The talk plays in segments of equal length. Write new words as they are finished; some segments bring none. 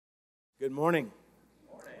Good morning.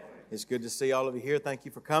 It's good to see all of you here. Thank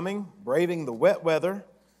you for coming, braving the wet weather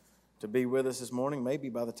to be with us this morning. Maybe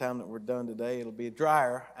by the time that we're done today, it'll be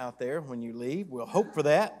drier out there when you leave. We'll hope for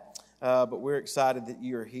that. But we're excited that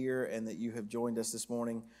you are here and that you have joined us this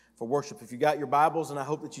morning for worship. If you got your Bibles, and I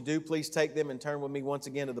hope that you do, please take them and turn with me once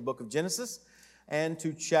again to the book of Genesis and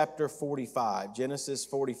to chapter 45. Genesis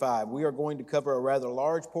 45. We are going to cover a rather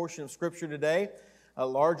large portion of Scripture today.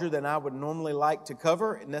 Larger than I would normally like to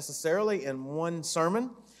cover necessarily in one sermon.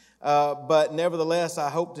 But nevertheless, I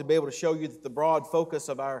hope to be able to show you that the broad focus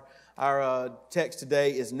of our text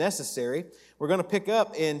today is necessary. We're going to pick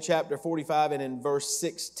up in chapter 45 and in verse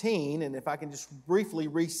 16. And if I can just briefly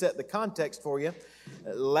reset the context for you.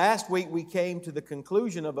 Last week we came to the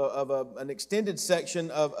conclusion of an extended section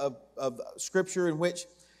of Scripture in which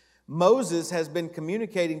Moses has been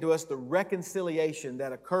communicating to us the reconciliation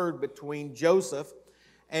that occurred between Joseph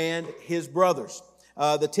and his brothers,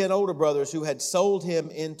 the 10 older brothers who had sold him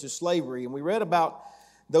into slavery. And we read about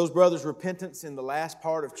those brothers' repentance in the last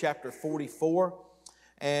part of chapter 44.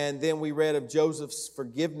 And then we read of Joseph's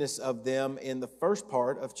forgiveness of them in the first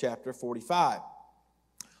part of chapter 45.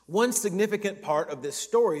 One significant part of this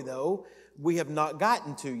story, though, we have not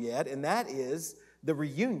gotten to yet, and that is the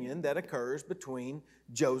reunion that occurs between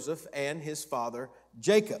Joseph and his father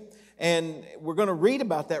Jacob. And we're going to read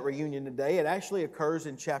about that reunion today. It actually occurs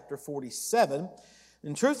in chapter 47.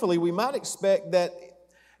 And truthfully, we might expect that,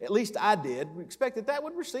 at least I did, we expect that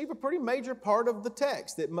would receive a pretty major part of the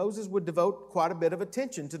text, that Moses would devote quite a bit of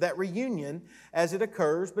attention to that reunion as it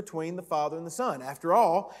occurs between the father and the son. After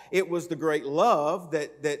all, it was the great love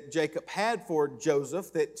that Jacob had for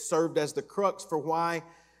Joseph that served as the crux for why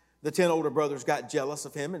the 10 older brothers got jealous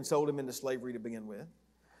of him and sold him into slavery to begin with.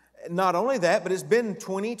 Not only that, but it's been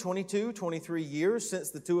 20, 22, 23 years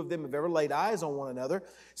since the two of them have ever laid eyes on one another.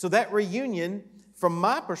 So that reunion, from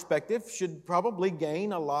my perspective, should probably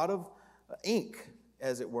gain a lot of ink,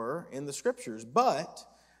 as it were, in the Scriptures. But,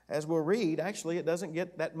 as we'll read, actually it doesn't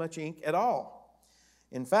get that much ink at all.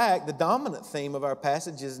 In fact, the dominant theme of our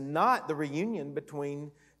passage is not the reunion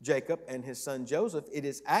between Jacob and his son Joseph. It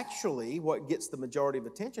is actually what gets the majority of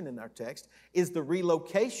attention in our text is the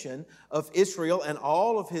relocation of Israel and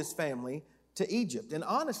all of his family to Egypt. And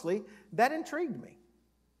honestly, that intrigued me.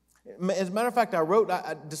 As a matter of fact,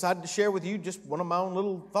 I decided to share with you just one of my own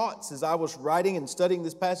little thoughts as I was writing and studying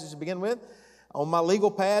this passage to begin with. On my legal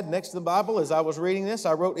pad next to the Bible, as I was reading this,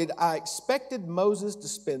 I wrote, I expected Moses to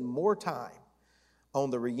spend more time on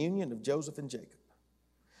the reunion of Joseph and Jacob.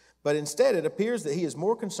 But instead, it appears that he is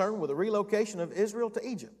more concerned with the relocation of Israel to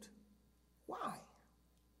Egypt. Why?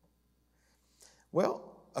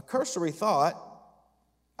 Well, a cursory thought,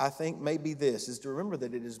 I think, may be this, is to remember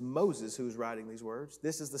that it is Moses who is writing these words.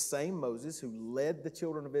 This is the same Moses who led the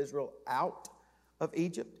children of Israel out of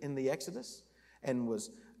Egypt in the Exodus and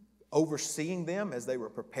was overseeing them as they were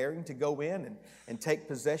preparing to go in and take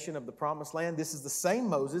possession of the promised land. This is the same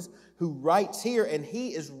Moses who writes here, and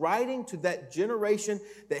he is writing to that generation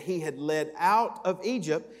that he had led out of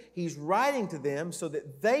Egypt. He's writing to them so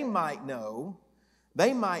that they might know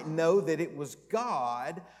that it was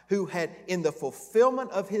God who had, in the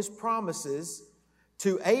fulfillment of his promises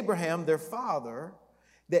to Abraham, their father,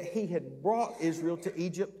 that he had brought Israel to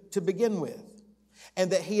Egypt to begin with.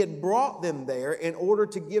 And that he had brought them there in order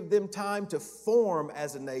to give them time to form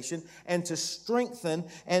as a nation and to strengthen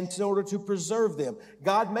and in order to preserve them.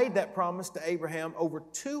 God made that promise to Abraham over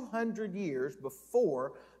 200 years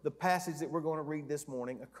before the passage that we're going to read this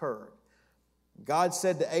morning occurred. God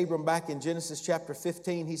said to Abram back in Genesis chapter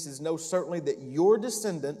 15, he says, "Know certainly that your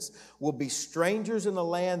descendants will be strangers in a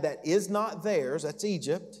land that is not theirs," that's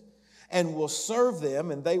Egypt, "and will serve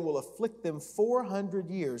them, and they will afflict them 400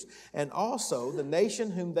 years. And also the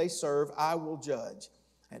nation whom they serve I will judge.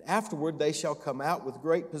 And afterward they shall come out with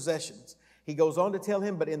great possessions." He goes on to tell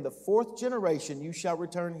him, "But in the fourth generation you shall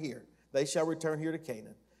return here. They shall return here to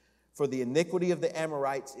Canaan. For the iniquity of the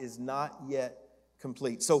Amorites is not yet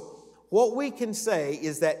complete." So what we can say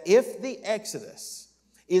is that if the Exodus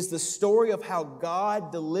is the story of how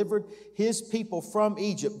God delivered his people from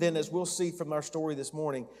Egypt, then as we'll see from our story this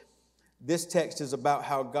morning, this text is about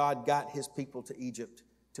how God got his people to Egypt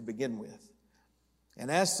to begin with.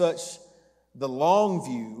 And as such, the long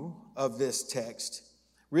view of this text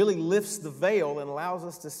really lifts the veil and allows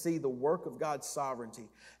us to see the work of God's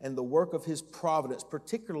sovereignty and the work of his providence,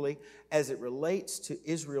 particularly as it relates to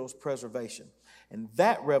Israel's preservation. And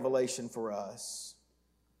that revelation for us,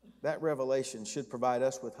 that revelation should provide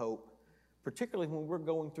us with hope, particularly when we're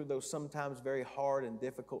going through those sometimes very hard and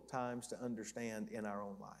difficult times to understand in our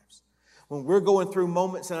own lives. When we're going through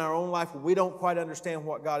moments in our own life where we don't quite understand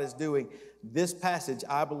what God is doing, this passage,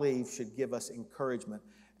 I believe, should give us encouragement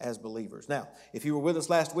as believers. Now, if you were with us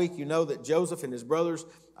last week, you know that Joseph and his brothers,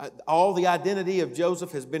 all the identity of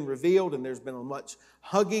Joseph has been revealed, and there's been much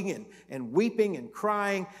hugging and weeping and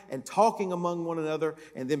crying and talking among one another.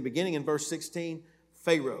 And then beginning in verse 16,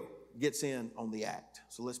 Pharaoh gets in on the act.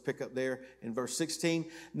 So let's pick up there in verse 16.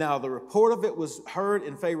 Now the report of it was heard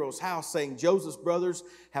in Pharaoh's house, saying, Joseph's brothers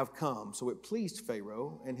have come. So it pleased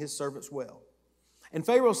Pharaoh and his servants well. And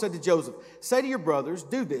Pharaoh said to Joseph, say to your brothers,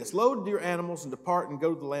 do this, load your animals and depart and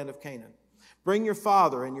go to the land of Canaan. Bring your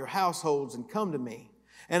father and your households and come to me,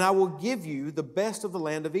 and I will give you the best of the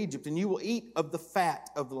land of Egypt, and you will eat of the fat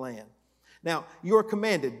of the land. Now, you are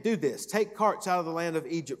commanded, do this, take carts out of the land of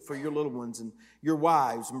Egypt for your little ones and your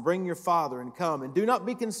wives, and bring your father and come, and do not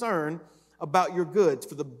be concerned about your goods,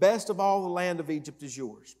 for the best of all the land of Egypt is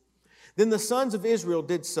yours. Then the sons of Israel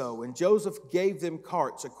did so, and Joseph gave them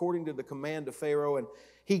carts according to the command of Pharaoh, and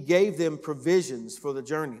he gave them provisions for the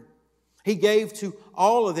journey. He gave to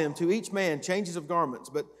all of them, to each man, changes of garments,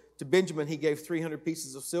 but to Benjamin he gave 300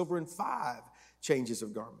 pieces of silver and 5 changes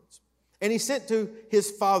of garments. And he sent to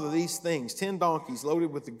his father these things, 10 donkeys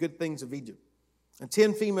loaded with the good things of Egypt, and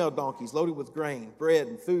 10 female donkeys loaded with grain, bread,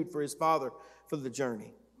 and food for his father for the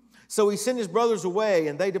journey. So he sent his brothers away,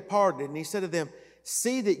 and they departed, and he said to them,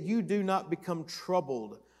 see that you do not become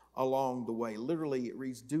troubled along the way. Literally, it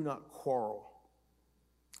reads, do not quarrel.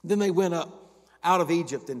 Then they went up out of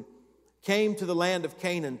Egypt and came to the land of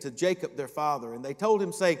Canaan to Jacob their father. And they told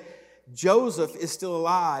him, saying, Joseph is still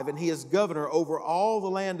alive, and he is governor over all the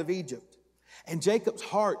land of Egypt. And Jacob's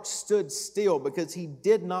heart stood still because he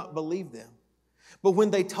did not believe them. But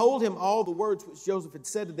when they told him all the words which Joseph had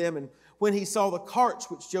said to them, and when he saw the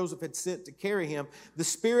carts which Joseph had sent to carry him, the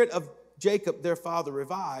spirit of Jacob, their father,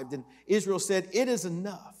 revived, and Israel said, it is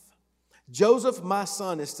enough. Joseph, my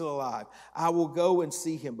son, is still alive. I will go and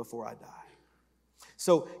see him before I die.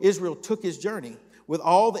 So Israel took his journey with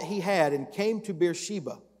all that he had and came to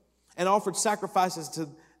Beersheba and offered sacrifices to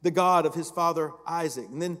the God of his father Isaac.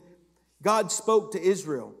 And then God spoke to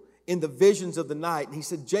Israel in the visions of the night, and he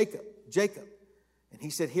said, Jacob, Jacob. And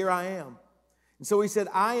he said, here I am. And so he said,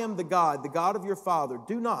 I am the God of your father.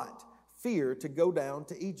 Do not fear to go down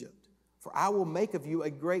to Egypt. For I will make of you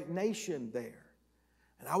a great nation there.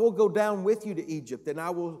 And I will go down with you to Egypt, and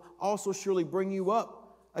I will also surely bring you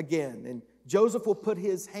up again. And Joseph will put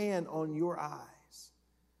his hand on your eyes.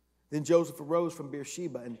 Then Joseph arose from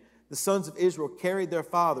Beersheba, and the sons of Israel carried their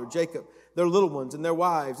father, Jacob, their little ones, and their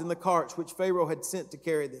wives in the carts which Pharaoh had sent to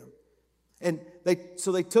carry them. And they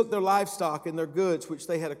took their livestock and their goods, which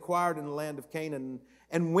they had acquired in the land of Canaan,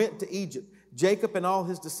 and went to Egypt, Jacob and all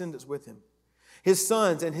his descendants with him. His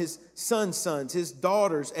sons and his sons' sons, his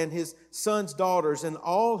daughters and his sons' daughters, and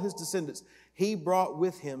all his descendants, he brought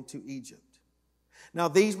with him to Egypt. Now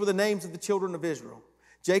these were the names of the children of Israel,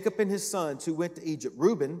 Jacob and his sons who went to Egypt.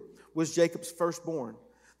 Reuben was Jacob's firstborn.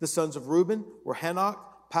 The sons of Reuben were Hanok,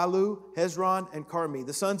 Palu, Hezron, and Carmi.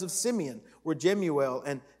 The sons of Simeon were Jemuel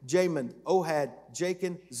and Jamin, Ohad,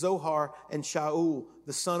 Jachin, Zohar, and Shaul,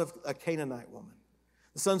 the son of a Canaanite woman.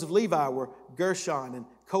 The sons of Levi were Gershon and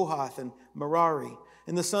Kohath and Merari.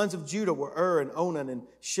 And the sons of Judah were and Onan and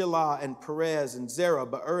Shelah and Perez and Zerah.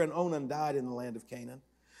 But and Onan died in the land of Canaan.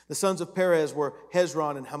 The sons of Perez were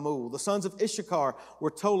Hezron and Hamul. The sons of Issachar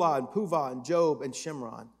were Tola and Puvah and Job and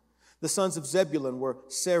Shimron. The sons of Zebulun were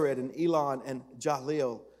Sered and Elon and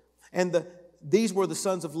Jahleel. And these were the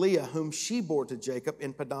sons of Leah, whom she bore to Jacob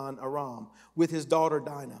in Padan Aram, with his daughter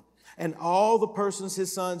Dinah. And all the persons,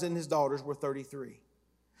 his sons and his daughters, were 33.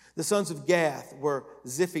 The sons of Gath were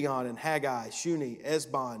Ziphion and Haggai, Shuni,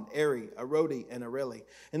 Esbon, Eri, Arodi, and Areli.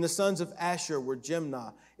 And the sons of Asher were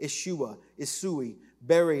Jimnah, Ishua, Isui,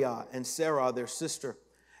 Beriah, and Sarah, their sister.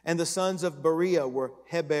 And the sons of Beriah were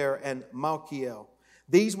Heber and Malchiel.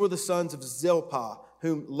 These were the sons of Zilpah,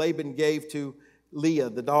 whom Laban gave to Leah,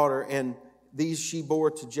 the daughter, and these she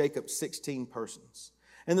bore to Jacob 16 persons.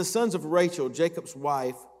 And the sons of Rachel, Jacob's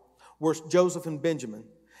wife, were Joseph and Benjamin.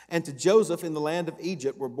 And to Joseph in the land of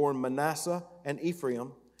Egypt were born Manasseh and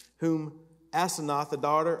Ephraim, whom Asenath, the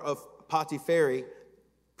daughter of Potipharah,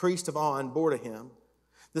 priest of On, bore to him.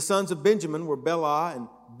 The sons of Benjamin were Bela and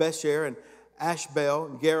Besher and Ashbel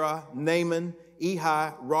and Gera, Naaman,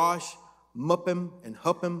 Ehi, Rosh, Muppim and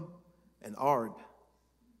Huppim and Ard.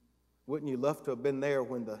 Wouldn't you love to have been there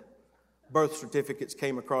when the birth certificates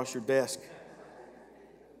came across your desk?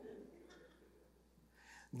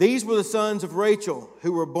 These were the sons of Rachel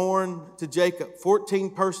who were born to Jacob,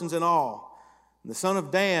 14 persons in all. And the son of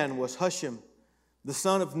Dan was Hushim. The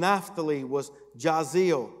son of Naphtali was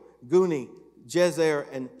Jaziel, Guni, Jezer,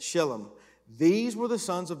 and Shillem. These were the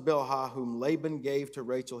sons of Bilhah, whom Laban gave to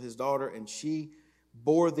Rachel his daughter, and she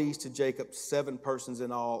bore these to Jacob, 7 persons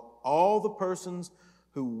in all. All the persons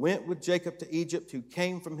who went with Jacob to Egypt, who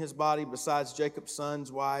came from his body, besides Jacob's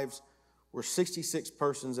sons' wives, were 66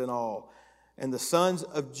 persons in all. And the sons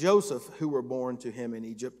of Joseph, who were born to him in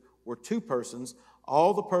Egypt, were 2 persons.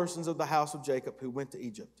 All the persons of the house of Jacob who went to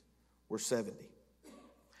Egypt were 70.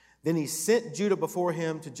 Then he sent Judah before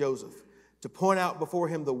him to Joseph, to point out before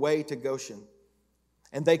him the way to Goshen.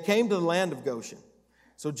 And they came to the land of Goshen.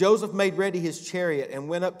 So Joseph made ready his chariot and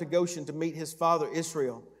went up to Goshen to meet his father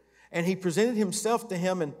Israel. And he presented himself to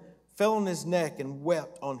him and fell on his neck and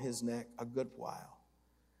wept on his neck a good while.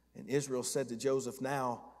 And Israel said to Joseph,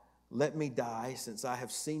 "Now let me die, since I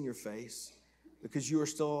have seen your face, because you are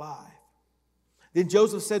still alive." Then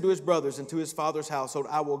Joseph said to his brothers and to his father's household,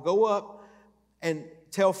 "I will go up and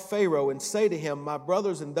tell Pharaoh and say to him, my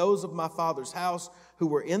brothers and those of my father's house who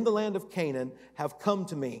were in the land of Canaan have come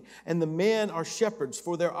to me. And the men are shepherds,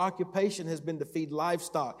 for their occupation has been to feed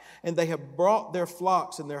livestock. And they have brought their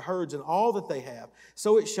flocks and their herds and all that they have.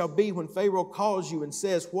 So it shall be when Pharaoh calls you and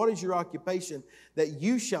says, what is your occupation? That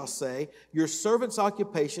you shall say, your servant's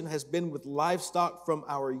occupation has been with livestock from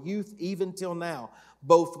our youth even till now.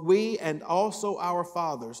 Both we and also our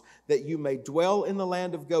fathers, that you may dwell in the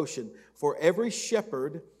land of Goshen. For every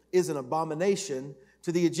shepherd is an abomination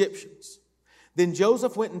to the Egyptians." Then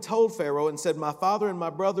Joseph went and told Pharaoh and said, "My father and my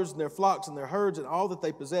brothers and their flocks and their herds and all that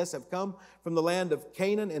they possess have come from the land of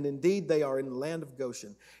Canaan, and indeed they are in the land of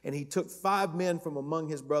Goshen." And he took 5 men from among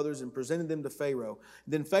his brothers and presented them to Pharaoh.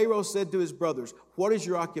 Then Pharaoh said to his brothers, "What is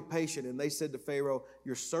your occupation?" And they said to Pharaoh,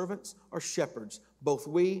 "Your servants are shepherds, both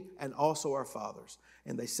we and also our fathers."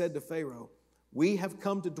 And they said to Pharaoh, "We have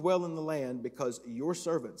come to dwell in the land because your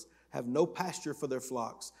servants have no pasture for their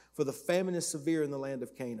flocks, for the famine is severe in the land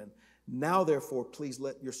of Canaan. Now, therefore, please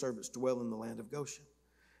let your servants dwell in the land of Goshen."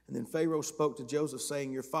 And then Pharaoh spoke to Joseph,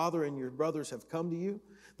 saying, "Your father and your brothers have come to you.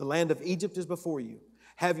 The land of Egypt is before you.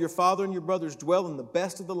 Have your father and your brothers dwell in the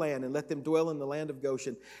best of the land, and let them dwell in the land of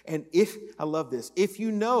Goshen. And I love this, if you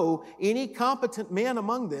know any competent men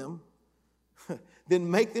among them, then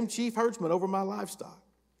make them chief herdsmen over my livestock."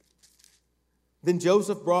 Then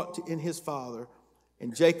Joseph brought in his father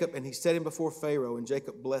and Jacob, and he set him before Pharaoh, and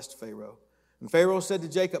Jacob blessed Pharaoh. And Pharaoh said to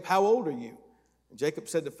Jacob, "How old are you?" And Jacob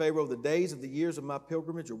said to Pharaoh, "The days of the years of my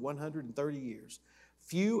pilgrimage are 130 years.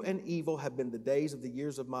 Few and evil have been the days of the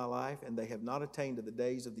years of my life, and they have not attained to the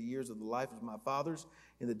days of the years of the life of my fathers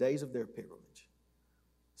in the days of their pilgrimage."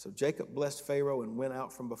 So Jacob blessed Pharaoh and went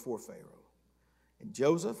out from before Pharaoh. And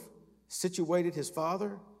Joseph situated his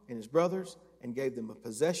father and his brothers and gave them a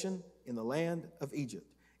possession in the land of Egypt,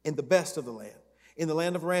 in the best of the land, in the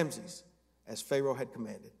land of Ramses, as Pharaoh had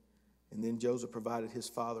commanded. And then Joseph provided his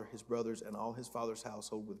father, his brothers, and all his father's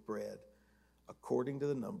household with bread, according to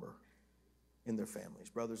the number in their families.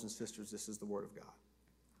 Brothers and sisters, this is the word of God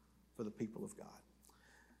for the people of God.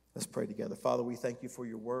 Let's pray together. Father, we thank you for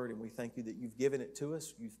your word, and we thank you that you've given it to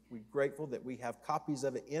us. We're grateful that we have copies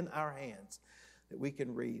of it in our hands that we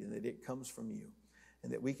can read, and that it comes from you,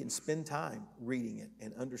 and that we can spend time reading it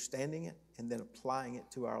and understanding it and then applying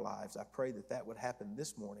it to our lives. I pray that that would happen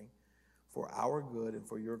this morning for our good and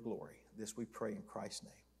for your glory. This we pray in Christ's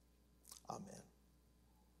name. Amen.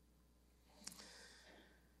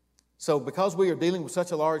 So because we are dealing with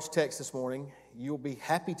such a large text this morning, you'll be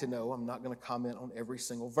happy to know I'm not going to comment on every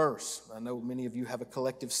single verse. I know many of you have a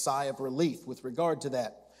collective sigh of relief with regard to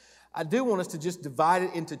that. I do want us to just divide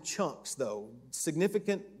it into chunks, though,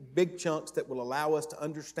 significant big chunks that will allow us to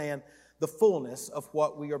understand the fullness of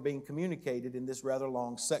what we are being communicated in this rather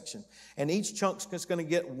long section. And each chunk is going to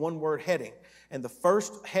get one word heading. And the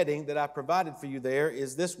first heading that I provided for you there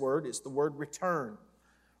is this word. It's the word return.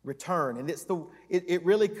 Return. And it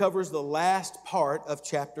really covers the last part of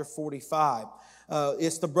chapter 45.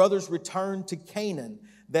 It's the brothers' return to Canaan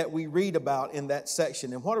that we read about in that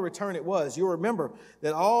section. And what a return it was. You'll remember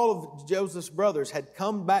that all of Joseph's brothers had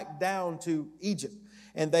come back down to Egypt.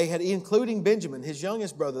 And they had, including Benjamin, his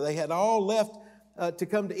youngest brother, they had all left to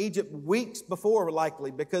come to Egypt weeks before,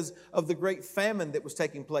 likely, because of the great famine that was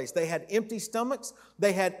taking place. They had empty stomachs.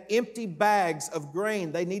 They had empty bags of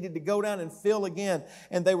grain. They needed to go down and fill again.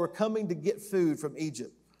 And they were coming to get food from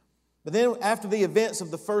Egypt. But then after the events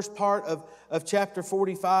of the first part of chapter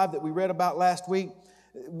 45 that we read about last week,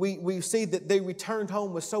 we see that they returned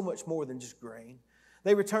home with so much more than just grain.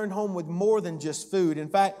 They returned home with more than just food. In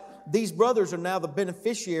fact, these brothers are now the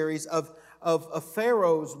beneficiaries of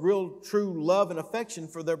Pharaoh's real true love and affection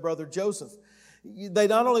for their brother Joseph. They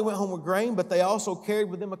not only went home with grain, but they also carried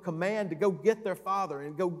with them a command to go get their father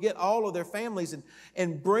and go get all of their families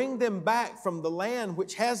and bring them back from the land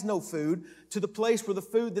which has no food to the place where the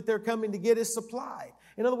food that they're coming to get is supplied.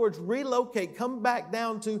 In other words, relocate, come back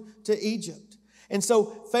down to Egypt. And so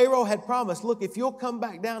Pharaoh had promised, look, if you'll come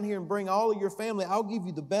back down here and bring all of your family, I'll give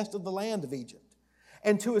you the best of the land of Egypt.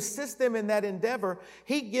 And to assist them in that endeavor,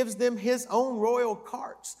 he gives them his own royal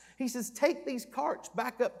carts. He says, take these carts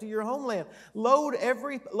back up to your homeland. Load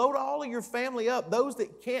all of your family up, those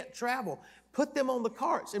that can't travel. Put them on the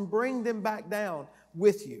carts and bring them back down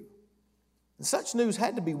with you. And such news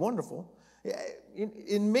had to be wonderful.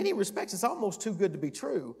 In many respects, it's almost too good to be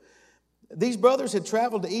true. These brothers had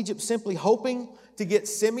traveled to Egypt simply hoping to get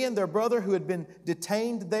Simeon, their brother, who had been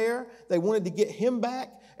detained there. They wanted to get him back,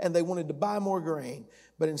 and they wanted to buy more grain.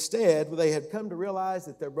 But instead, they had come to realize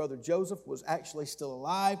that their brother Joseph was actually still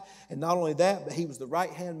alive. And not only that, but he was the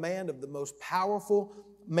right-hand man of the most powerful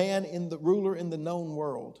man ruler in the known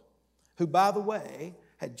world, who, by the way,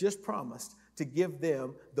 had just promised to give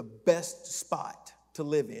them the best spot to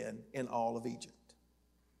live in all of Egypt.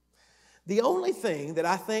 The only thing that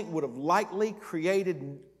I think would have likely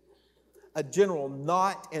created a general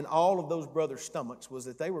knot in all of those brothers' stomachs was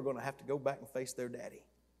that they were going to have to go back and face their daddy.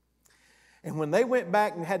 And when they went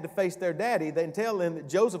back and had to face their daddy, they'd tell them that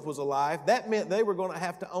Joseph was alive. That meant they were going to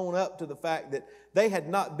have to own up to the fact that they had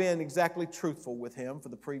not been exactly truthful with him for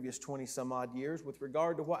the previous 20-some-odd years with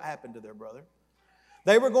regard to what happened to their brother.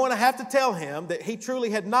 They were going to have to tell him that he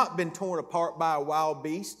truly had not been torn apart by a wild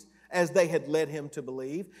beast, as they had led him to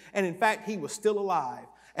believe. And in fact, he was still alive.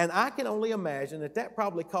 And I can only imagine that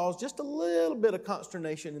probably caused just a little bit of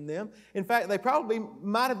consternation in them. In fact, they probably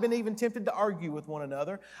might have been even tempted to argue with one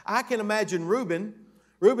another. I can imagine Reuben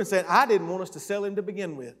saying, I didn't want us to sell him to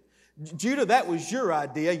begin with. Judah, that was your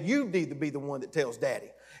idea. You need to be the one that tells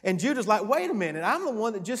Daddy. And Judah's like, wait a minute, I'm the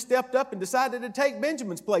one that just stepped up and decided to take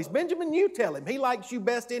Benjamin's place. Benjamin, you tell him. He likes you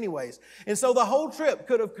best anyways. And so the whole trip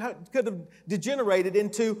could have degenerated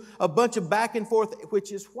into a bunch of back and forth,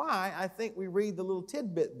 which is why I think we read the little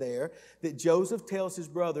tidbit there that Joseph tells his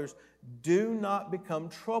brothers, do not become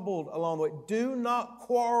troubled along the way. Do not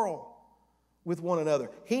quarrel with one another.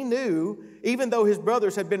 He knew, even though his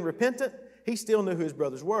brothers had been repentant, he still knew who his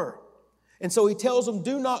brothers were. And so he tells them,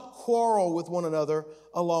 do not quarrel with one another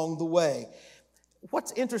along the way.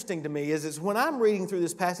 What's interesting to me is when I'm reading through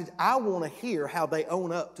this passage, I want to hear how they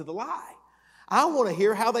own up to the lie. I want to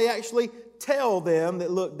hear how they actually tell them that,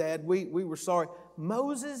 look, Dad, we were sorry.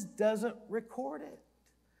 Moses doesn't record it.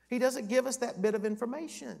 He doesn't give us that bit of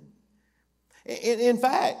information. In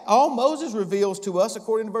fact, all Moses reveals to us,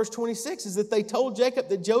 according to verse 26, is that they told Jacob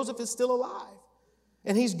that Joseph is still alive.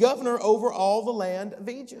 And he's governor over all the land of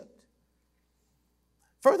Egypt.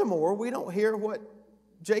 Furthermore, we don't hear what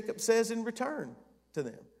Jacob says in return to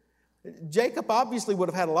them. Jacob obviously would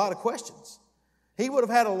have had a lot of questions. He would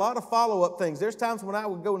have had a lot of follow-up things. There's times when I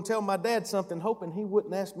would go and tell my dad something, hoping he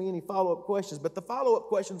wouldn't ask me any follow-up questions, but the follow-up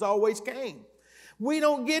questions always came. We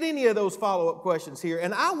don't get any of those follow-up questions here,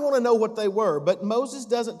 and I want to know what they were, but Moses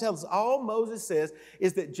doesn't tell us. All Moses says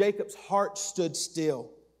is that Jacob's heart stood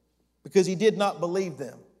still because he did not believe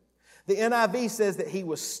them. The NIV says that he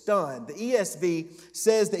was stunned. The ESV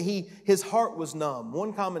says that his heart was numb.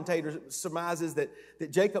 One commentator surmises that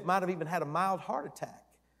Jacob might have even had a mild heart attack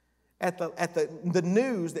at the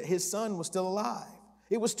news that his son was still alive.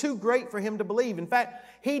 It was too great for him to believe. In fact,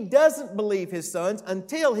 he doesn't believe his sons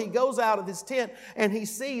until he goes out of his tent and he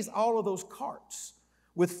sees all of those carts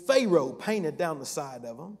with Pharaoh painted down the side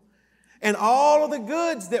of them and all of the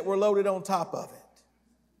goods that were loaded on top of it.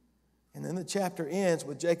 And then the chapter ends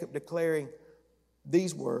with Jacob declaring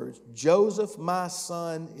these words, Joseph, my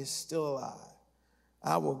son, is still alive.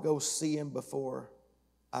 I will go see him before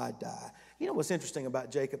I die. You know what's interesting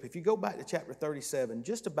about Jacob? If you go back to chapter 37,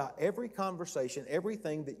 just about every conversation,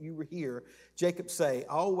 everything that you hear Jacob say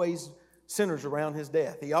always centers around his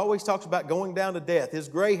death. He always talks about going down to death. His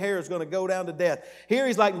gray hair is going to go down to death. Here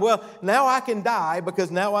he's like, well, now I can die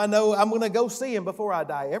because now I know I'm going to go see him before I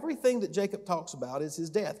die. Everything that Jacob talks about is his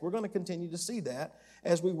death. We're going to continue to see that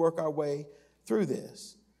as we work our way through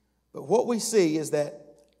this. But what we see is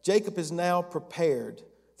that Jacob is now prepared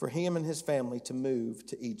for him and his family to move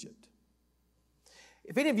to Egypt.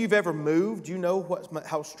 If any of you have ever moved, you know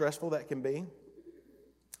how stressful that can be.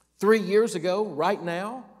 3 years ago, right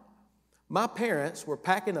now, my parents were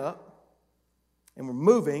packing up and were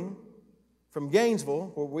moving from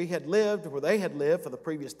Gainesville, where they had lived for the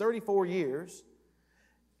previous 34 years,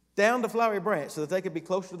 down to Flowery Branch so that they could be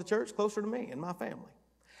closer to the church, closer to me and my family.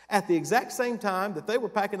 At the exact same time that they were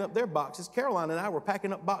packing up their boxes, Caroline and I were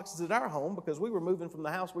packing up boxes at our home because we were moving from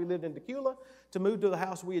the house we lived in Decula to move to the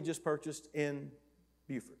house we had just purchased in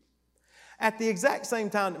Buford. At the exact same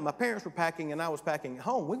time that my parents were packing and I was packing at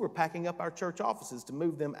home, we were packing up our church offices to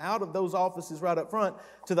move them out of those offices right up front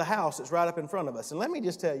to the house that's right up in front of us. And let me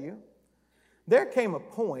just tell you, there came a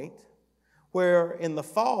point where in the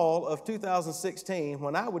fall of 2016,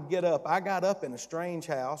 when I would get up, I got up in a strange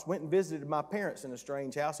house, went and visited my parents in a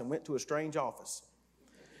strange house, and went to a strange office.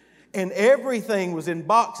 And everything was in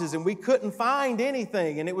boxes, and we couldn't find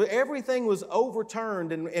anything, and everything was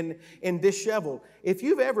overturned and disheveled. If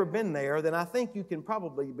you've ever been there, then I think you can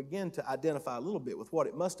probably begin to identify a little bit with what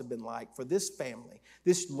it must have been like for this family,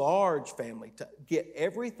 this large family, to get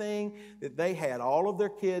everything that they had, all of their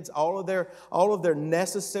kids, all of their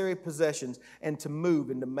necessary possessions, and to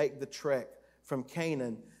move and to make the trek from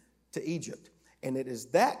Canaan to Egypt. And it is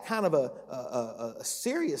that kind of a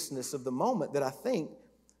seriousness of the moment that I think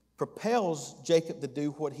propels Jacob to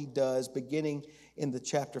do what he does beginning in the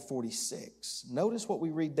chapter 46. Notice what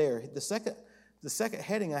we read there. The second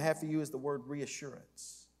heading I have for you is the word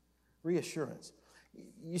reassurance. Reassurance.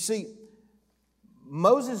 You see,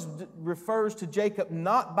 Moses refers to Jacob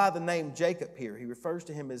not by the name Jacob here. He refers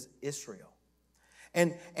to him as Israel.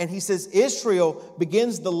 And he says Israel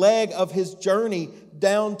begins the leg of his journey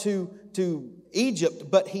down to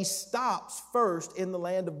Egypt, but he stops first in the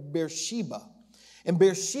land of Beersheba. And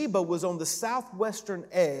Beersheba was on the southwestern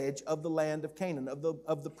edge of the land of Canaan,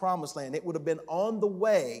 of the promised land. It would have been on the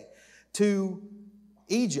way to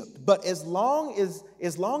Egypt. But as long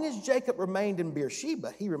as Jacob remained in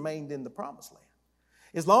Beersheba, he remained in the promised land.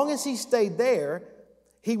 As long as he stayed there,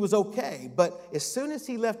 he was okay. But as soon as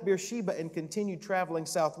he left Beersheba and continued traveling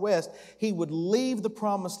southwest, he would leave the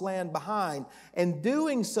promised land behind. And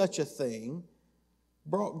doing such a thing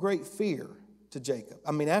brought great fear to Jacob.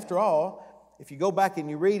 I mean, after all, if you go back and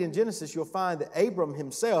you read in Genesis, you'll find that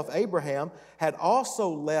Abraham, had also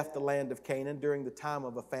left the land of Canaan during the time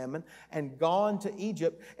of a famine and gone to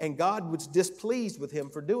Egypt, and God was displeased with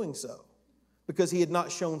him for doing so because he had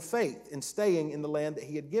not shown faith in staying in the land that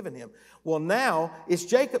he had given him. Well, now it's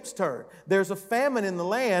Jacob's turn. There's a famine in the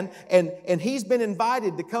land, and he's been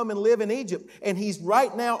invited to come and live in Egypt, and he's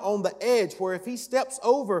right now on the edge where if he steps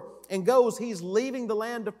over and goes, he's leaving the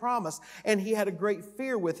land of promise. And he had a great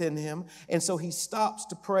fear within him. And so he stops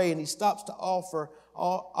to pray and he stops to offer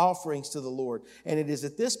offerings to the Lord. And it is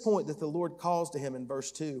at this point that the Lord calls to him in verse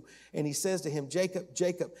 2. And he says to him, Jacob,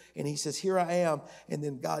 Jacob. And he says, here I am. And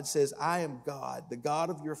then God says, I am God, the God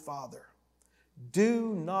of your father.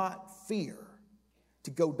 Do not fear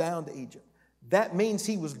to go down to Egypt. That means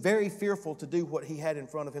he was very fearful to do what he had in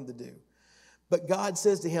front of him to do. But God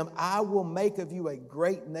says to him, I will make of you a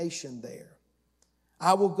great nation there.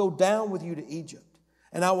 I will go down with you to Egypt,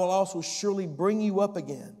 and I will also surely bring you up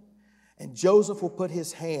again. And Joseph will put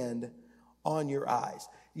his hand on your eyes.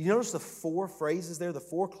 You notice the four phrases there, the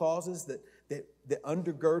four clauses that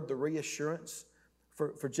undergird the reassurance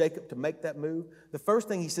for Jacob to make that move. The first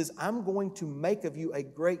thing he says, I'm going to make of you a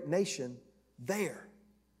great nation there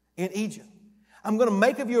in Egypt. I'm going to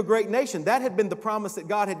make of you a great nation. That had been the promise that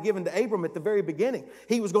God had given to Abram at the very beginning.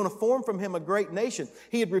 He was going to form from him a great nation.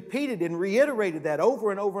 He had repeated and reiterated that over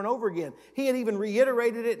and over and over again. He had even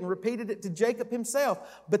reiterated it and repeated it to Jacob himself.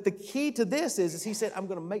 But the key to this is he said, I'm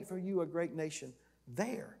going to make for you a great nation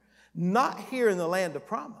there. Not here in the land of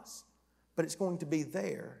promise, but it's going to be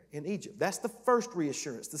there in Egypt. That's the first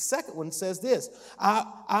reassurance. The second one says this,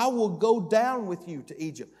 I will go down with you to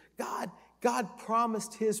Egypt. God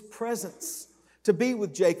promised his presence to be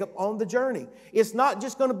with Jacob on the journey. It's not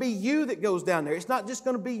just going to be you that goes down there. It's not just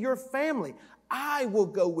going to be your family. I will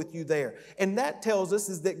go with you there. And that tells us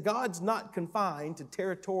is that God's not confined to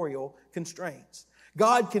territorial constraints.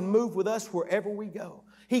 God can move with us wherever we go.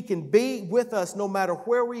 He can be with us no matter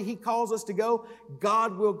where He calls us to go.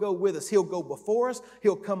 God will go with us. He'll go before us.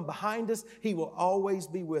 He'll come behind us. He will always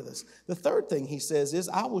be with us. The third thing He says is,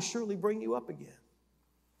 I will surely bring you up again.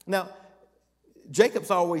 Now, Jacob's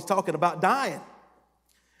always talking about dying.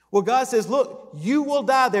 Well, God says, look, you will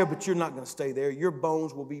die there, but you're not going to stay there. Your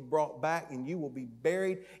bones will be brought back, and you will be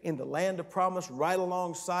buried in the land of promise right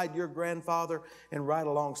alongside your grandfather and right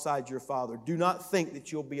alongside your father. Do not think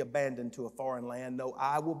that you'll be abandoned to a foreign land. No,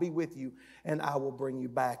 I will be with you, and I will bring you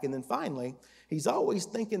back. And then finally, he's always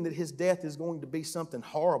thinking that his death is going to be something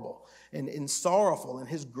horrible and sorrowful, and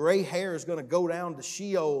his gray hair is going to go down to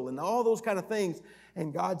Sheol and all those kind of things.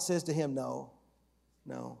 And God says to him, no.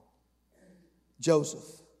 Joseph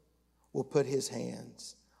will put his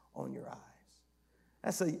hands on your eyes.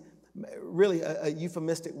 That's really a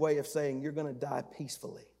euphemistic way of saying you're going to die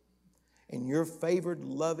peacefully. And your favored,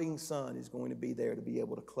 loving son is going to be there to be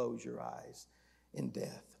able to close your eyes in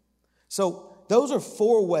death. So those are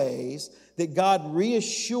 4 ways that God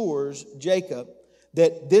reassures Jacob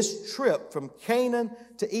that this trip from Canaan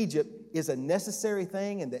to Egypt is a necessary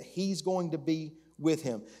thing and that he's going to be with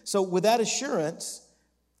him. So with that assurance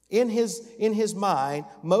in his mind,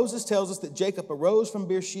 Moses tells us that Jacob arose from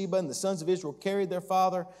Beersheba, and the sons of Israel carried their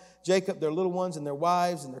father Jacob, their little ones, and their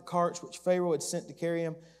wives, and their carts, which Pharaoh had sent to carry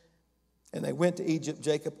him. And they went to Egypt,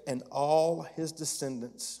 Jacob and all his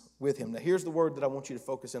descendants with him. Now here's the word that I want you to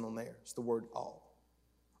focus in on there. It's the word all.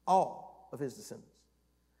 All of his descendants.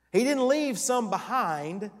 He didn't leave some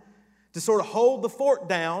behind to sort of hold the fort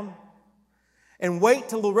down and wait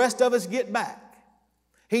till the rest of us get back.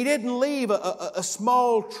 He didn't leave a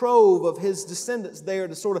small trove of his descendants there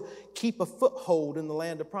to sort of keep a foothold in the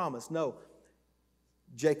land of promise. No,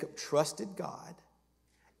 Jacob trusted God,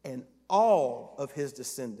 and all of his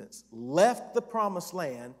descendants left the promised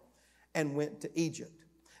land and went to Egypt.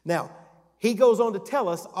 Now, he goes on to tell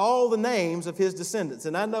us all the names of his descendants.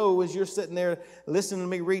 And I know as you're sitting there listening to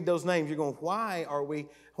me read those names, you're going, why are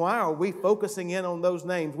we focusing in on those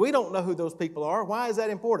names? We don't know who those people are. Why is that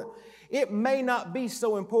important? It may not be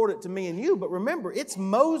so important to me and you, but remember, it's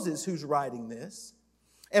Moses who's writing this.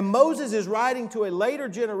 And Moses is writing to a later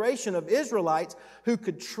generation of Israelites who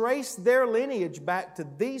could trace their lineage back to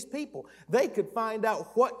these people. They could find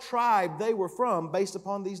out what tribe they were from based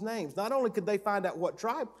upon these names. Not only could they find out what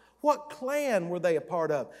tribe, what clan were they a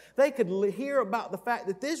part of? They could hear about the fact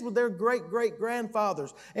that these were their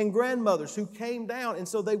great-great-grandfathers and grandmothers who came down, and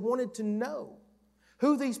so they wanted to know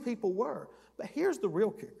who these people were. But here's the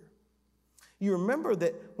real kicker. You remember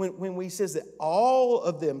that when we says that all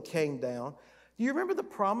of them came down, do you remember the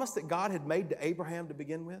promise that God had made to Abraham to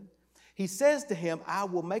begin with? He says to him, I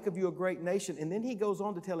will make of you a great nation. And then he goes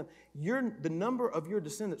on to tell him, the number of your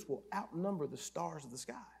descendants will outnumber the stars of the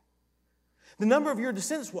sky. The number of your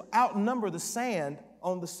descendants will outnumber the sand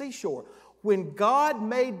on the seashore. When God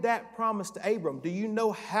made that promise to Abram, do you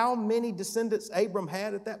know how many descendants Abram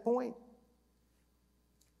had at that point?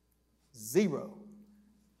 0.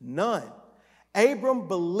 None. Abram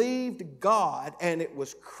believed God, and it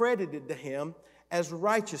was credited to him as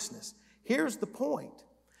righteousness. Here's the point.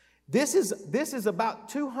 This is about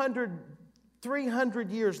 200, 300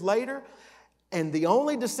 years later, and the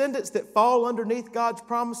only descendants that fall underneath God's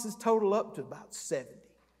promises total up to about 70.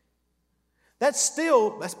 That's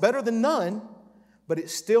better than none, but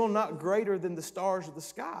it's still not greater than the stars of the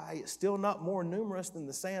sky. It's still not more numerous than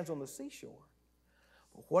the sands on the seashore.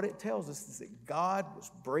 But what it tells us is that God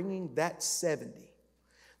was bringing that 70,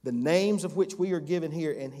 the names of which we are given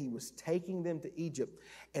here, and He was taking them to Egypt,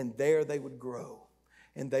 and there they would grow,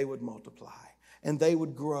 and they would multiply, and they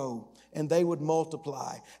would grow, and they would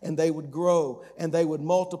multiply, and they would grow, and they would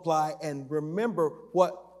multiply. And remember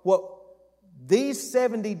what these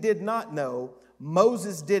 70 did not know,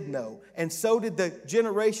 Moses did know, and so did the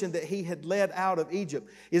generation that he had led out of Egypt,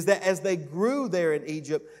 is that as they grew there in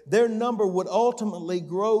Egypt, their number would ultimately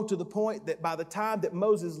grow to the point that by the time that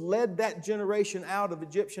Moses led that generation out of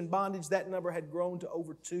Egyptian bondage, that number had grown to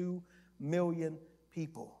over 2 million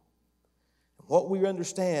people. What we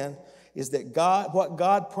understand is that what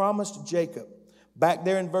God promised Jacob back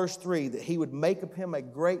there in verse 3, that He would make of him a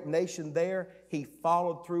great nation there, He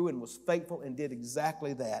followed through and was faithful and did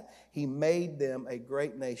exactly that. He made them a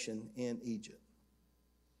great nation in Egypt.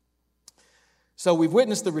 So we've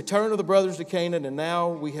witnessed the return of the brothers to Canaan, and now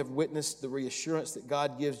we have witnessed the reassurance that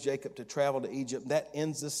God gives Jacob to travel to Egypt. That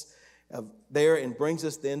ends us there and brings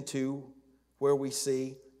us then to where we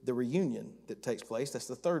see the reunion that takes place. That's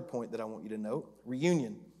the third point that I want you to note.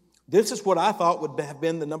 Reunion. This is what I thought would have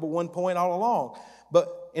been the number one point all along.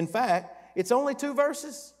 But in fact, it's only 2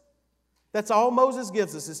 verses. That's all Moses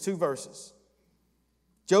gives us is 2 verses.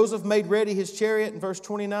 Joseph made ready his chariot in verse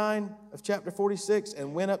 29 of chapter 46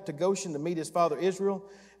 and went up to Goshen to meet his father Israel.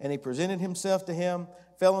 And he presented himself to him,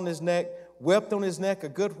 fell on his neck, wept on his neck a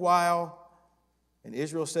good while. And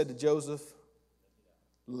Israel said to Joseph,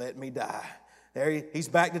 "Let me die." There he's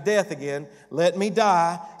back to death again. "Let me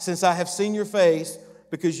die, since I have seen your face,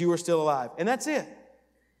 because you are still alive." And that's it.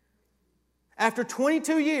 After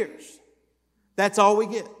 22 years, that's all we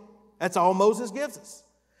get. That's all Moses gives us.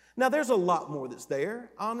 Now, there's a lot more that's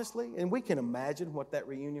there, honestly, and we can imagine what that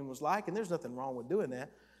reunion was like, and there's nothing wrong with doing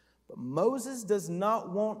that. But Moses does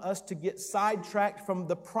not want us to get sidetracked from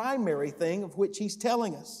the primary thing of which he's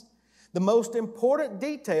telling us. The most important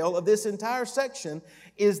detail of this entire section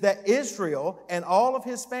is that Israel and all of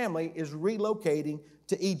his family is relocating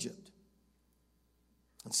to Egypt.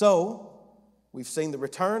 And so, we've seen the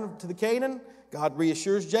return to the Canaan. God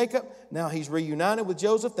reassures Jacob. Now he's reunited with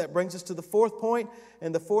Joseph. That brings us to the fourth point.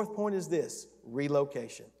 And the fourth point is this: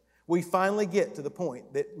 relocation. We finally get to the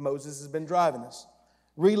point that Moses has been driving us.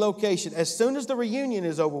 Relocation. As soon as the reunion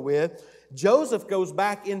is over with, Joseph goes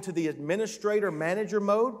back into the administrator-manager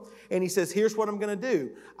mode, and he says, here's what I'm going to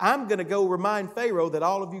do. I'm going to go remind Pharaoh that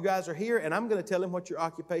all of you guys are here, and I'm going to tell him what your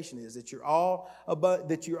occupation is, that your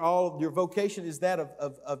vocation is that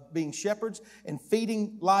of being shepherds and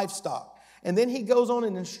feeding livestock. And then he goes on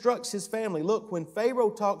and instructs his family, look, when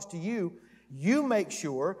Pharaoh talks to you, you make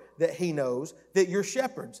sure that he knows that you're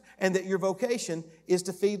shepherds and that your vocation is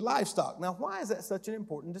to feed livestock. Now, why is that such an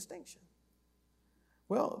important distinction?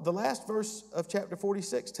 Well, the last verse of chapter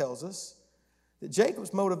 46 tells us that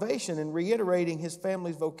Jacob's motivation in reiterating his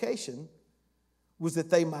family's vocation was that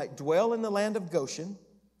they might dwell in the land of Goshen,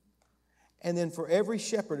 and then for every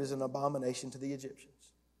shepherd is an abomination to the Egyptians.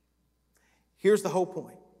 Here's the whole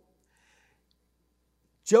point.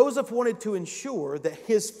 Joseph wanted to ensure that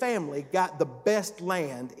his family got the best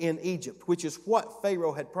land in Egypt, which is what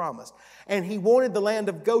Pharaoh had promised. And he wanted the land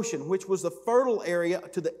of Goshen, which was a fertile area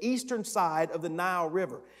to the eastern side of the Nile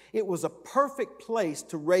River. It was a perfect place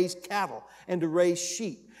to raise cattle and to raise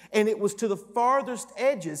sheep. And it was to the farthest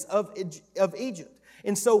edges of Egypt.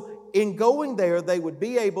 And so in going there,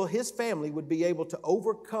 his family would be able to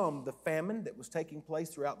overcome the famine that was taking place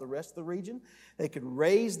throughout the rest of the region. They could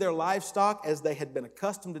raise their livestock as they had been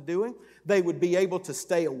accustomed to doing. They would be able to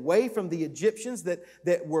stay away from the Egyptians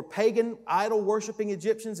that were pagan, idol-worshiping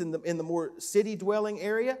Egyptians in the more city-dwelling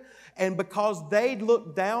area. And because they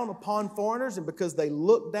looked down upon foreigners and because they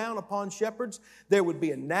looked down upon shepherds, there would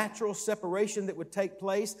be a natural separation that would take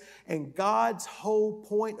place. And God's whole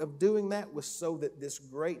point of doing that was so that this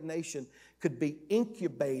great nation could be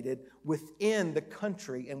incubated within the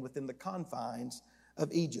country and within the confines of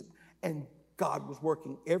Egypt. And God was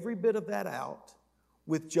working every bit of that out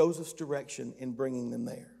with Joseph's direction in bringing them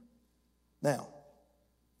there. Now,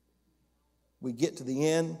 we get to the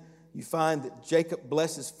end. You find that Jacob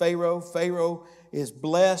blesses Pharaoh. Pharaoh is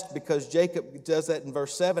blessed because Jacob does that in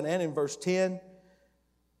verse 7 and in verse 10.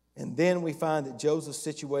 And then we find that Joseph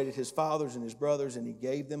situated his fathers and his brothers, and he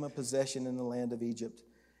gave them a possession in the land of Egypt,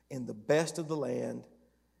 in the best of the land,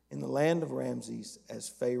 in the land of Ramses, as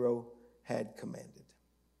Pharaoh had commanded.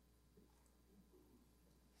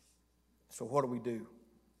 So what do we do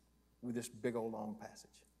with this big old long passage?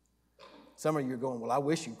 Some of you are going, well, I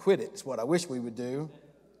wish you quit it. It's what I wish we would do.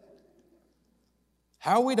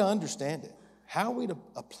 How are we to understand it? How are we to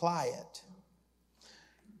apply it?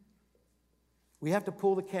 We have to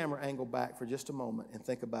pull the camera angle back for just a moment and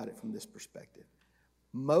think about it from this perspective.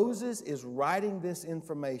 Moses is writing this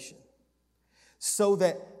information so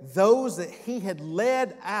that those that he had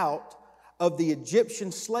led out of the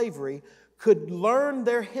Egyptian slavery could learn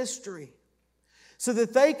their history, so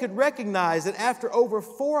that they could recognize that after over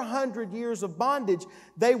 400 years of bondage,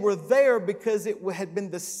 they were there because it had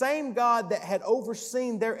been the same God that had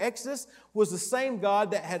overseen their exodus, was the same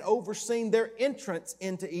God that had overseen their entrance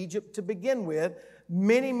into Egypt to begin with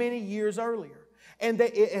many, many years earlier. And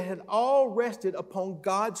that it had all rested upon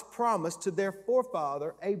God's promise to their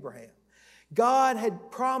forefather, Abraham. God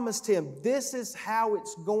had promised him, this is how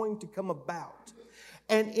it's going to come about.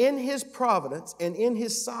 And in His providence and in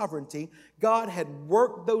His sovereignty, God had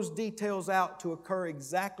worked those details out to occur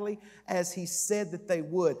exactly as He said that they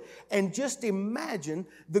would. And just imagine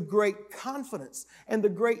the great confidence and the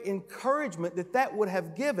great encouragement that would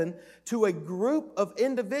have given to a group of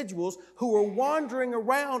individuals who were wandering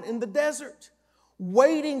around in the desert,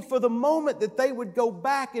 waiting for the moment that they would go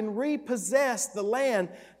back and repossess the land.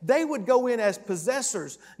 They would go in as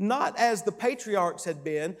possessors, not as the patriarchs had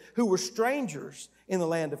been, who were strangers in the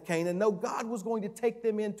land of Canaan. No, God was going to take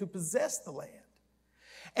them in to possess the land.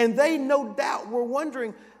 And they no doubt were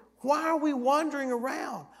wondering, why are we wandering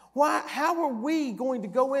around? How are we going to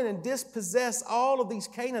go in and dispossess all of these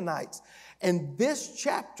Canaanites? And this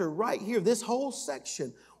chapter right here, this whole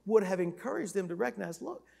section, would have encouraged them to recognize,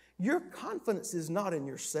 look, your confidence is not in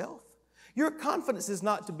yourself. Your confidence is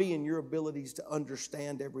not to be in your abilities to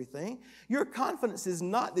understand everything. Your confidence is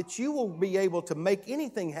not that you will be able to make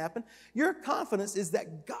anything happen. Your confidence is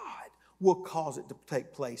that God will cause it to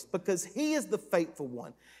take place because He is the faithful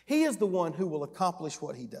one. He is the one who will accomplish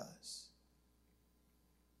what He does.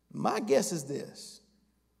 My guess is this.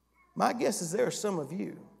 My guess is there are some of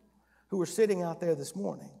you who are sitting out there this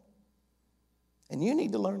morning, and you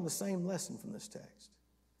need to learn the same lesson from this text.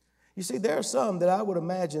 You see, there are some that I would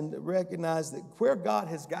imagine that recognize that where God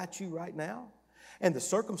has got you right now and the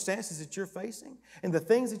circumstances that you're facing and the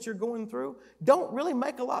things that you're going through don't really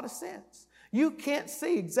make a lot of sense. You can't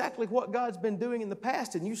see exactly what God's been doing in the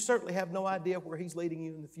past, and you certainly have no idea where He's leading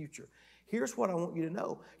you in the future. Here's what I want you to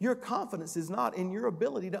know. Your confidence is not in your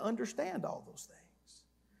ability to understand all those things.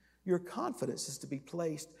 Your confidence is to be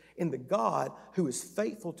placed in the God who is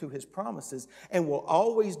faithful to His promises and will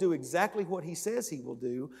always do exactly what He says He will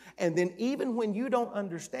do. And then even when you don't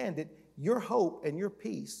understand it, your hope and your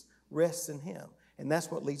peace rests in Him. And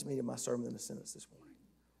that's what leads me to my sermon in a sentence this morning.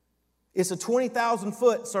 It's a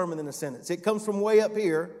 20,000-foot sermon in a sentence. It comes from way up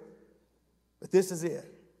here, but this is it.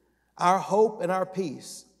 Our hope and our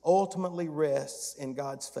peace ultimately rests in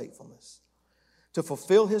God's faithfulness to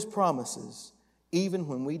fulfill His promises even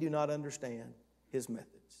when we do not understand His methods.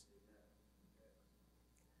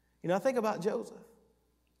 You know, I think about Joseph.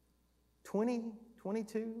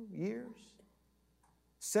 22 years,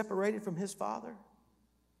 separated from his father,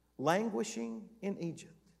 languishing in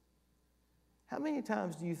Egypt. How many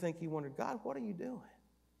times do you think he wondered, God, what are you doing?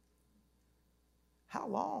 How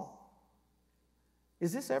long?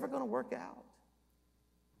 Is this ever going to work out?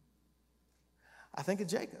 I think of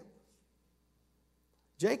Jacob.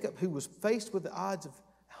 Jacob, who was faced with the odds of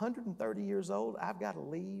 130 years old, I've got to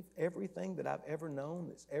leave everything that I've ever known,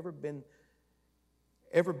 that's ever been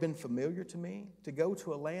familiar to me, to go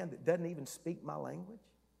to a land that doesn't even speak my language.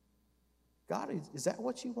 God, is that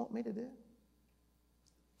what you want me to do?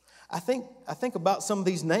 I think about some of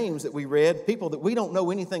these names that we read, people that we don't know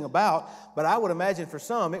anything about, but I would imagine for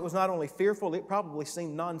some it was not only fearful, it probably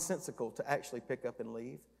seemed nonsensical to actually pick up and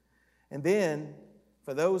leave. And then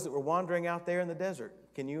for those that were wandering out there in the desert,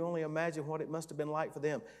 can you only imagine what it must have been like for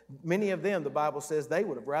them? Many of them, the Bible says, they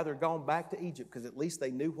would have rather gone back to Egypt because at least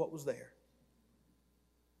they knew what was there.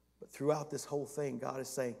 But throughout this whole thing, God is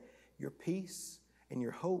saying, your peace and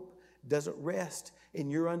your hope doesn't rest in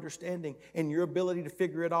your understanding and your ability to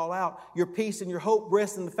figure it all out. Your peace and your hope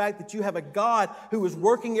rests in the fact that you have a God who is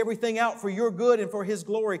working everything out for your good and for His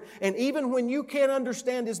glory. And even when you can't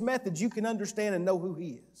understand His methods, you can understand and know who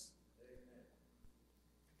He is.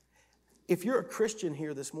 If you're a Christian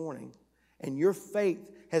here this morning and your faith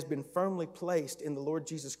has been firmly placed in the Lord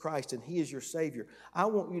Jesus Christ and He is your Savior, I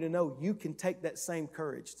want you to know you can take that same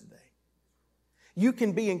courage today. You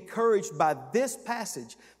can be encouraged by this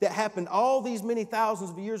passage that happened all these many thousands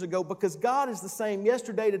of years ago because God is the same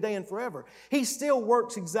yesterday, today, and forever. He still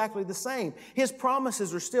works exactly the same. His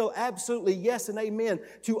promises are still absolutely yes and amen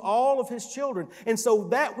to all of His children. And so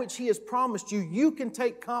that which He has promised you, you can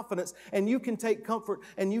take confidence and you can take comfort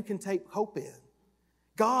and you can take hope in.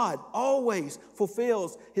 God always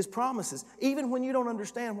fulfills His promises, even when you don't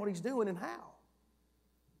understand what He's doing and how.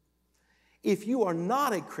 If you are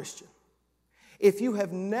not a Christian, if you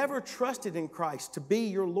have never trusted in Christ to be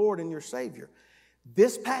your Lord and your Savior,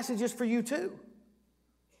 this passage is for you too.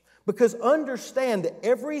 Because understand that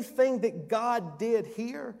everything that God did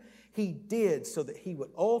here, He did so that He would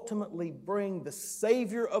ultimately bring the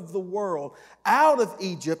Savior of the world out of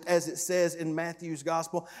Egypt, as it says in Matthew's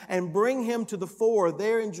Gospel, and bring Him to the fore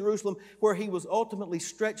there in Jerusalem, where He was ultimately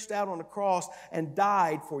stretched out on a cross and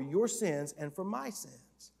died for your sins and for my sins.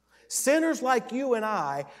 Sinners like you and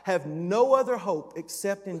I have no other hope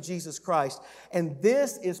except in Jesus Christ. And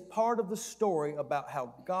this is part of the story about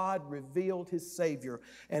how God revealed His Savior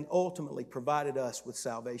and ultimately provided us with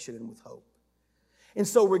salvation and with hope. And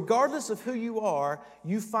so regardless of who you are,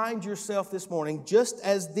 you find yourself this morning, just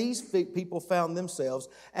as these people found themselves,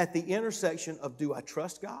 at the intersection of, do I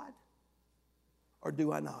trust God or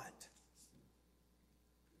do I not?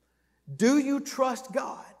 Do you trust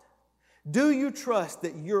God? Do you trust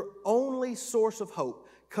that your only source of hope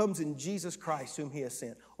comes in Jesus Christ whom He has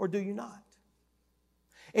sent? Or do you not?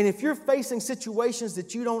 And if you're facing situations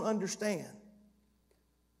that you don't understand,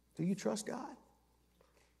 do you trust God?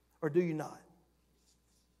 Or do you not?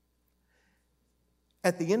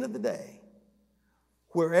 At the end of the day,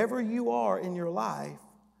 wherever you are in your life,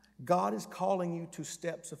 God is calling you to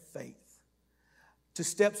steps of faith. To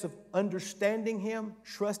steps of understanding Him,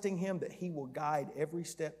 trusting Him that He will guide every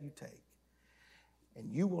step you take. And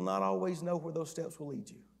you will not always know where those steps will lead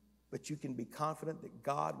you, but you can be confident that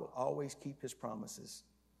God will always keep His promises.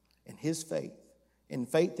 And His faith, and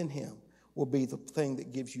faith in Him, will be the thing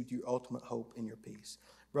that gives you your ultimate hope and your peace.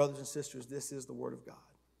 Brothers and sisters, this is the Word of God,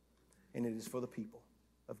 and it is for the people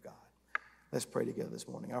of God. Let's pray together this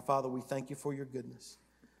morning. Our Father, we thank You for Your goodness.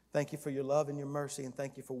 Thank You for Your love and Your mercy, and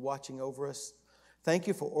thank You for watching over us. Thank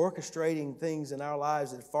You for orchestrating things in our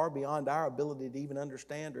lives that are far beyond our ability to even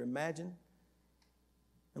understand or imagine.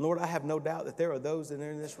 And Lord, I have no doubt that there are those that are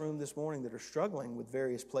in this room this morning that are struggling with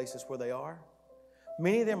various places where they are.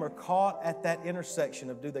 Many of them are caught at that intersection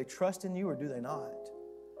of, do they trust in You or do they not?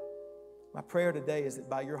 My prayer today is that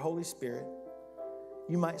by Your Holy Spirit,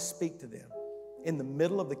 You might speak to them. in the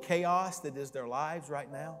middle of the chaos that is their lives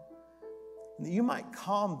right now. And that you might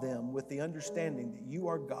calm them with the understanding that you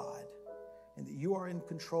are God and that you are in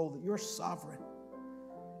control, that you're sovereign.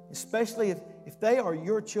 Especially if they are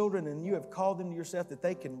your children and you have called them to yourself, that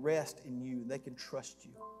they can rest in you, they can trust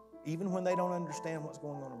you, even when they don't understand what's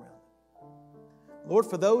going on around them. Lord,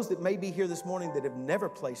 for those that may be here this morning that have never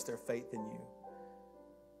placed their faith in you,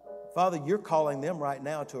 Father, you're calling them right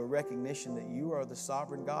now to a recognition that you are the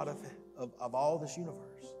sovereign God of all this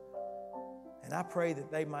universe. And I pray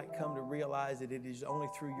that they might come to realize that it is only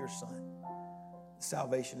through your Son that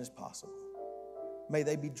salvation is possible. May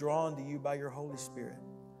they be drawn to you by your Holy Spirit.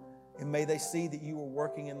 And may they see that you were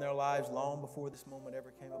working in their lives long before this moment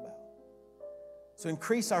ever came about. So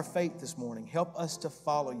increase our faith this morning. Help us to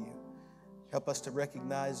follow you. Help us to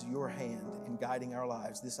recognize your hand in guiding our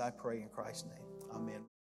lives. This I pray in Christ's name. Amen.